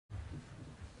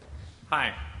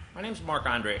Hi, my name is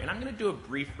Andreae, and I'm going to do a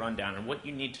brief rundown on what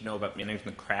you need to know about managing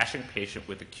the crashing patient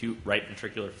with acute right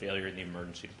ventricular failure in the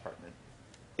emergency department.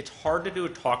 It's hard to do a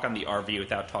talk on the RV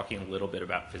without talking a little bit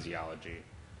about physiology.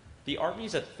 The RV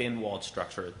is a thin-walled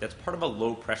structure that's part of a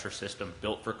low-pressure system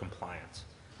built for compliance.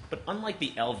 But unlike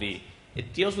the LV,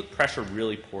 it deals with pressure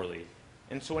really poorly,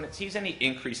 and so when it sees any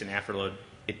increase in afterload,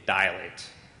 it dilates.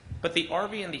 But the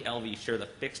RV and the LV share the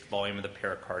fixed volume of the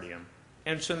pericardium.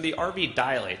 And so when the RV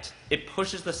dilates, it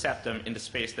pushes the septum into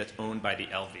space that's owned by the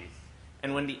LV.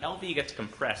 And when the LV gets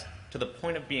compressed to the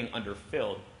point of being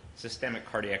underfilled, systemic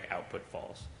cardiac output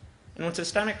falls. And when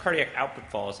systemic cardiac output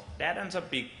falls, that ends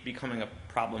up becoming a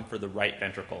problem for the right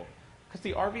ventricle, because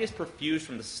the RV is perfused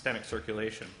from the systemic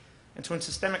circulation. And so when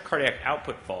systemic cardiac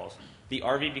output falls, the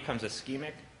RV becomes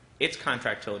ischemic, its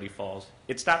contractility falls,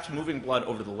 it stops moving blood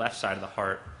over the left side of the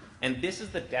heart, and this is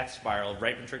the death spiral of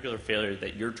right ventricular failure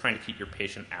that you're trying to keep your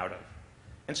patient out of.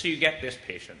 And so you get this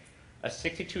patient, a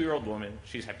 62-year-old woman.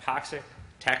 She's hypoxic,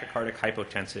 tachycardic,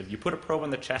 hypotensive. You put a probe on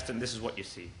the chest, and this is what you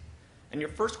see. And your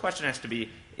first question has to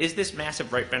be, is this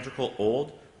massive right ventricle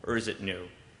old, or is it new?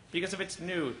 Because if it's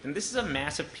new, then this is a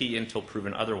massive P until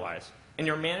proven otherwise. And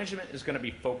your management is going to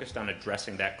be focused on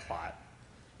addressing that clot.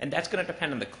 And that's going to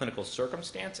depend on the clinical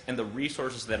circumstance and the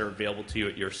resources that are available to you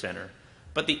at your center.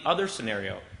 But the other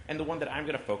scenario, and the one that I'm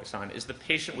going to focus on, is the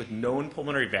patient with known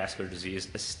pulmonary vascular disease,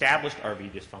 established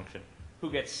RV dysfunction, who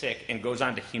gets sick and goes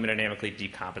on to hemodynamically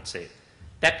decompensate.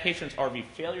 That patient's RV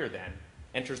failure then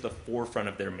enters the forefront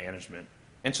of their management.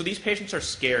 And so these patients are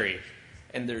scary,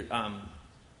 and they're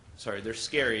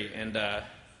scary, and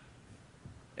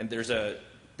there's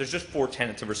just 4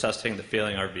 tenets of resuscitating the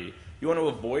failing RV. You want to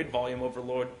avoid volume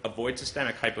overload, avoid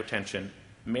systemic hypotension,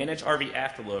 manage RV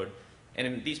afterload, and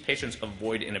in these patients,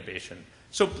 avoid intubation.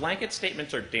 So blanket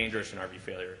statements are dangerous in RV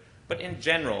failure, but in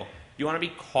general, you want to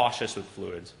be cautious with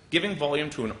fluids. Giving volume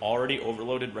to an already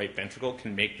overloaded right ventricle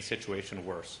can make the situation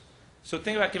worse. So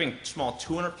think about giving small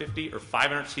 250 or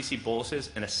 500 cc boluses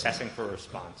and assessing for a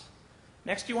response.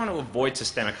 Next, you want to avoid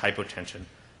systemic hypotension.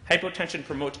 Hypotension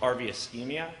promotes RV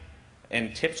ischemia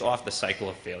and tips off the cycle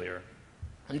of failure.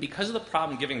 And because of the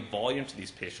problem giving volume to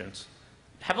these patients,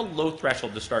 have a low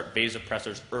threshold to start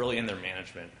vasopressors early in their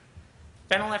management.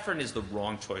 Phenylephrine is the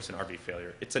wrong choice in RV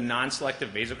failure. It's a non-selective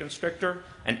vasoconstrictor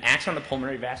and acts on the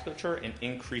pulmonary vasculature and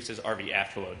increases RV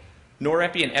afterload.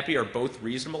 Norepi and epi are both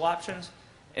reasonable options,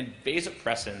 and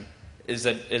vasopressin is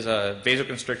a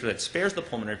vasoconstrictor that spares the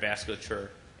pulmonary vasculature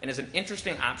and is an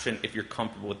interesting option if you're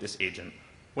comfortable with this agent.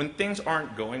 When things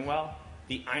aren't going well,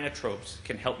 the inotropes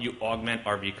can help you augment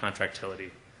RV contractility.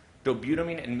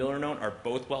 Dobutamine and milrinone are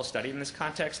both well studied in this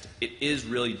context. It is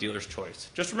really dealer's choice.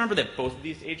 Just remember that both of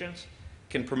these agents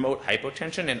can promote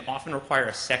hypotension and often require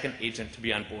a second agent to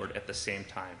be on board at the same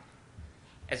time.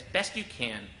 As best you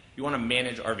can, you want to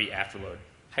manage RV afterload.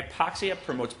 Hypoxia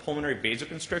promotes pulmonary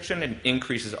vasoconstriction and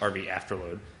increases RV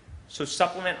afterload. So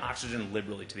supplement oxygen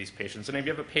liberally to these patients. And if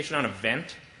you have a patient on a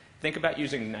vent, think about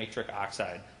using nitric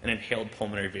oxide, an inhaled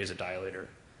pulmonary vasodilator.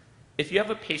 If you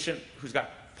have a patient who's got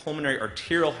pulmonary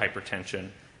arterial hypertension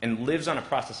and lives on a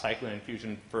prostacyclin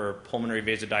infusion for pulmonary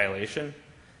vasodilation,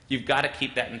 you've got to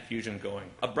keep that infusion going.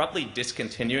 Abruptly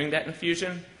discontinuing that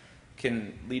infusion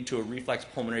can lead to a reflex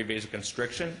pulmonary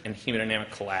vasoconstriction and hemodynamic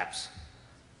collapse.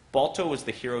 Balto was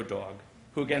the hero dog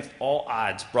who, against all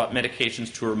odds, brought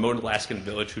medications to a remote Alaskan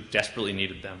village who desperately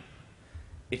needed them.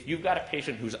 If you've got a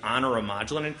patient who's on a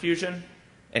Remodulin infusion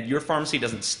and your pharmacy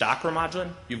doesn't stock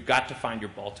Remodulin, you've got to find your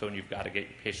Balto and you've got to get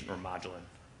your patient Remodulin.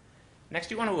 Next,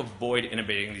 you want to avoid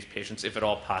intubating these patients if at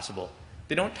all possible.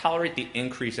 They don't tolerate the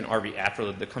increase in RV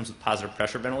afterload that comes with positive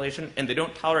pressure ventilation, and they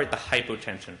don't tolerate the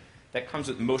hypotension that comes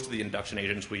with most of the induction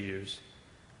agents we use.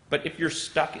 But if you're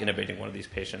stuck intubating one of these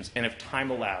patients, and if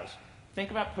time allows,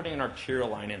 think about putting an arterial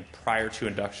line in prior to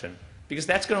induction, because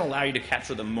that's going to allow you to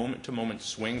capture the moment-to-moment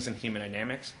swings in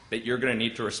hemodynamics that you're going to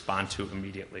need to respond to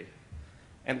immediately.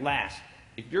 And last,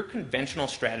 if your conventional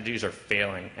strategies are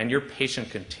failing and your patient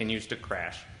continues to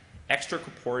crash,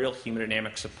 extracorporeal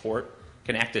hemodynamic support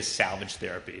can act as salvage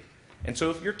therapy. And so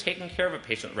if you're taking care of a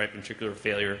patient with right ventricular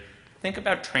failure, think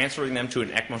about transferring them to an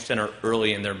ECMO center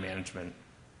early in their management.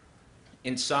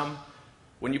 In sum,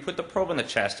 when you put the probe on the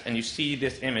chest and you see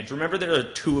this image, remember there are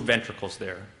 2 ventricles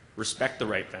there. Respect the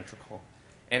right ventricle.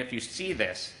 And if you see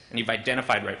this and you've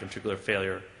identified right ventricular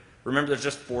failure, remember there's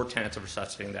just 4 tenets of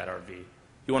resuscitating that RV.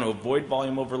 You want to avoid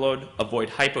volume overload, avoid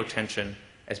hypotension,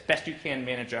 as best you can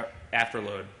manage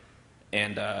afterload,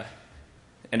 and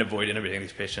avoid intubating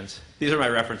these patients. These are my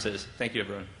references. Thank you,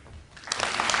 everyone.